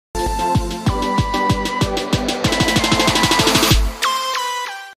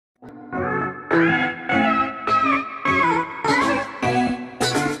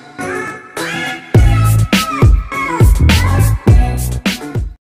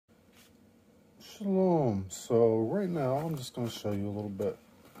So right now I'm just going to show you a little bit.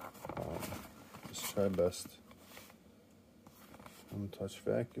 Just try best. Untouched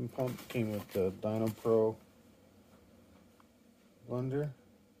vacuum pump came with the Dyno Pro Blender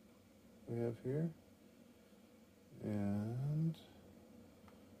we have here, and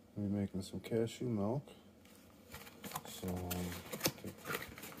we're making some cashew milk. So take the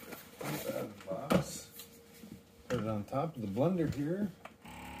pump out of the box, put it on top of the blender here.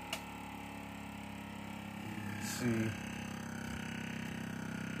 See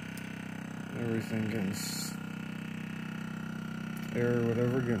everything getting air or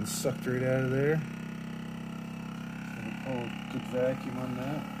whatever getting sucked right out of there. So we'll pull a good vacuum on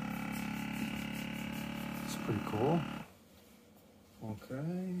that. It's pretty cool.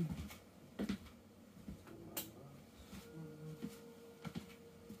 Okay.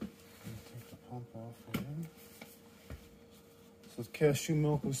 Take the pump off again. So the cashew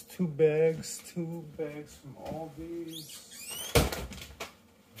milk was 2 bags from Aldi's.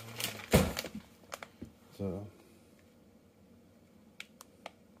 The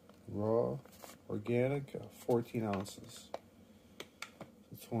raw organic, 14 ounces,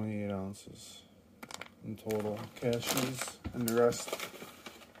 so 28 ounces in total. Cashews and the rest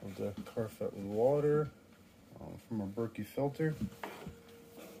of the Carfet with water from a Berkey filter.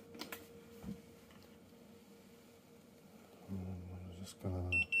 I'm just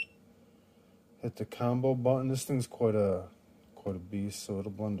gonna hit the combo button. This thing's quite a beast, so it'll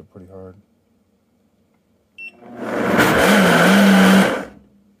blend it pretty hard.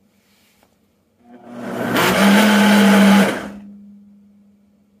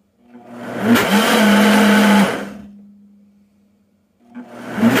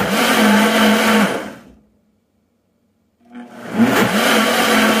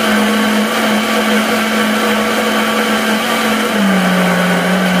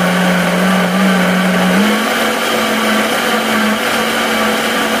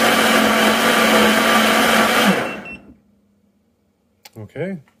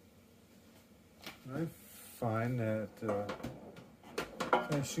 Okay, I find that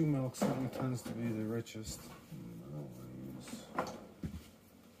cashew milk certainly tends to be the richest. I don't want to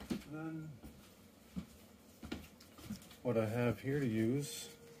use. Then what I have here to use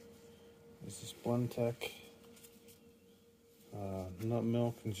is this Blendtec nut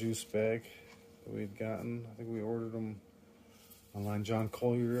milk and juice bag that we had gotten. I think we ordered them online. John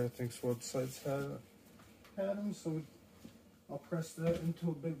Collier, I think's websites had them. So I'll press that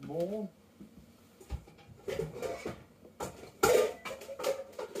into a big bowl.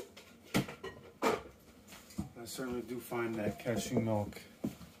 I certainly do find that cashew milk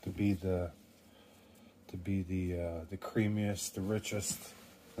to be the creamiest, the richest.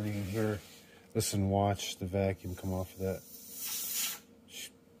 And you can hear, listen, watch the vacuum come off of that.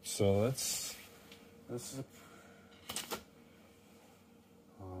 So this is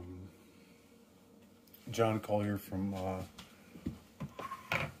John Collier from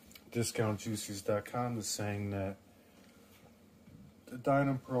discountjuices.com is saying that the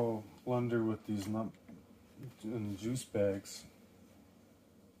Dyno Pro blender with these nut and juice bags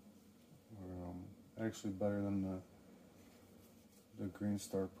are actually better than the Green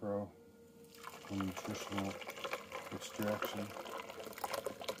Star Pro for nutritional extraction.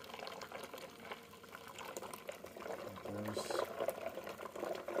 There's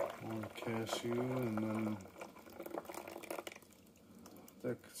one cashew, and then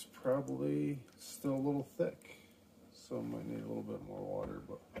that's probably still a little thick, so it might need a little bit more water,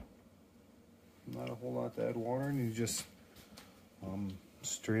 but not a whole lot to add water, and you just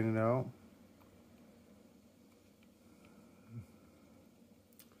strain it out.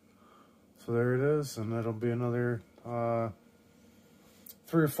 So there it is, and that'll be another 3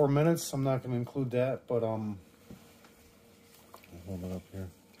 or 4 minutes. I'm not going to include that, but I'll hold it up here.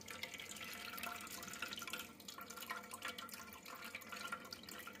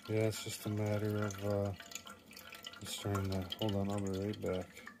 Yeah, it's just a matter of just trying to hold on. I'll be right back.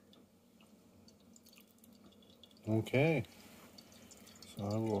 Okay, so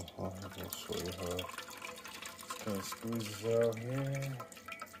I'll show you how it kind of squeezes out here.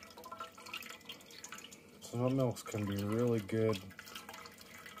 So nut milks can be really good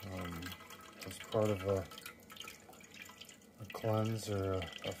as part of a cleanse or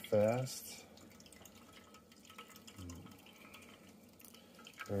a fast.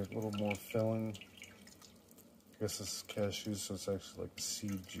 They're a little more filling. I guess this is cashew, so it's actually like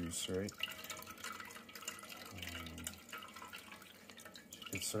seed juice, right?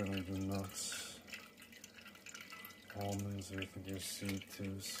 You could certainly do nuts, almonds, or you can do seed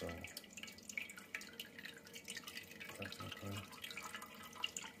too, so technically.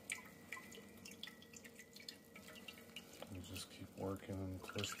 working and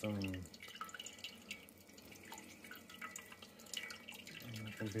twisting. And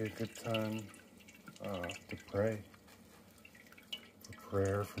it can be a good time to pray. For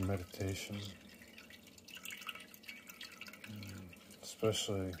prayer, for meditation.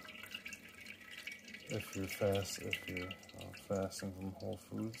 Especially if you're fasting from whole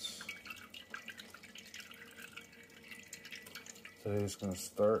foods. Today's going to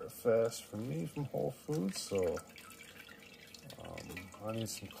start a fast for me from whole foods, so I need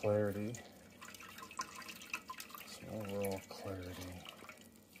some clarity, some overall clarity.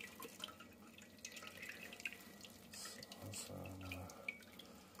 So that's what I'm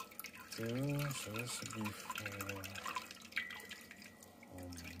going to do. So this would be for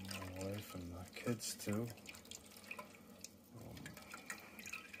my wife and my kids too.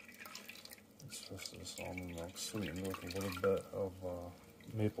 This almond milk sweetened with a little bit of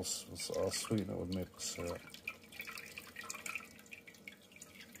maple. I'll sweeten it with maple syrup.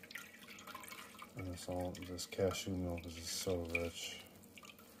 And this cashew milk is just so rich.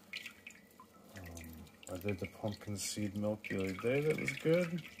 I did the pumpkin seed milk the other day. That was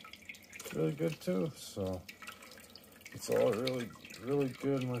good, really good too. So it's all really, really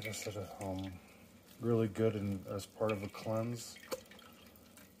good. And like I said, really good and as part of a cleanse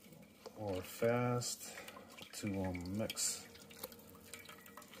or fast to mix.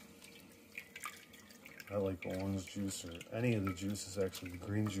 I like orange juice or any of the juices, actually the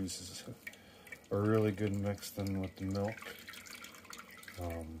green juices are really good mixed in with the milk.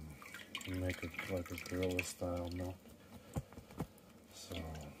 You make it like a gorilla style milk. So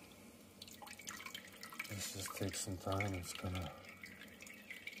this just takes some time. It's gonna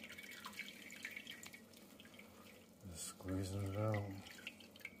just squeezing it out.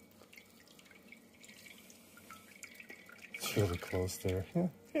 Really close there.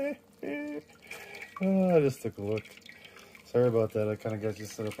 Oh, I just took a look. Sorry about that. I kind of got you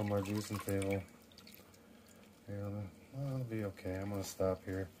set up on my juicing table. It'll be okay. I'm gonna stop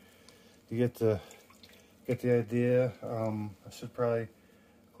here. You get the idea. I should probably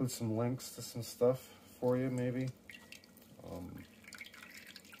include some links to some stuff for you, maybe.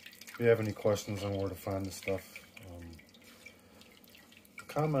 If you have any questions on where to find the stuff,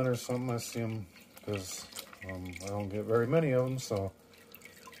 comment or something. I see them because I don't get very many of them, so.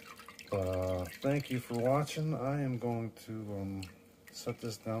 But thank you for watching. I am going to set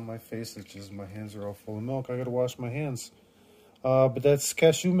this down my face. It's just my hands are all full of milk. I gotta wash my hands. But that's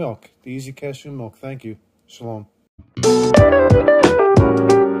cashew milk, the easy cashew milk. Thank you. Shalom.